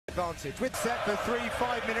Advantage with set for 3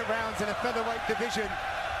 5-minute rounds in a featherweight division.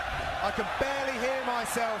 I can barely hear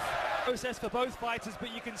myself. Process for both fighters,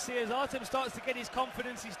 but you can see as Artem starts to get his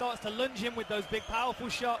confidence, he starts to lunge in with those big powerful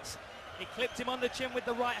shots. He clipped him on the chin with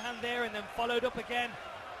the right hand there and then followed up again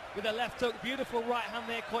with a left hook. Beautiful right hand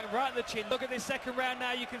there, caught him right in the chin. Look at this second round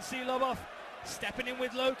now, you can see Lobov stepping in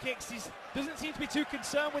with low kicks. He doesn't seem to be too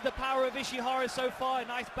concerned with the power of Ishihara so far. A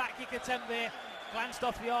nice back kick attempt there, glanced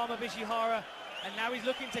off the arm of Ishihara. And now he's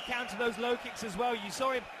looking to counter those low kicks as well. You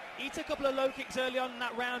saw him eat a couple of low kicks early on in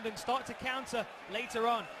that round and start to counter later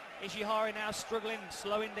on. Ishihara now struggling,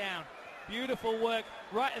 slowing down. Beautiful work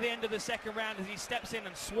right at the end of the second round as he steps in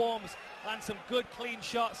and swarms, lands some good clean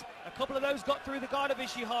shots. A couple of those got through the guard of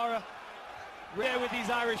Ishihara. There with these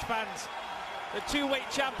Irish fans. The two-weight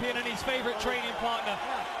champion and his favourite training partner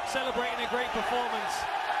celebrating a great performance.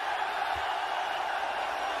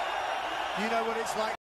 You know what it's like.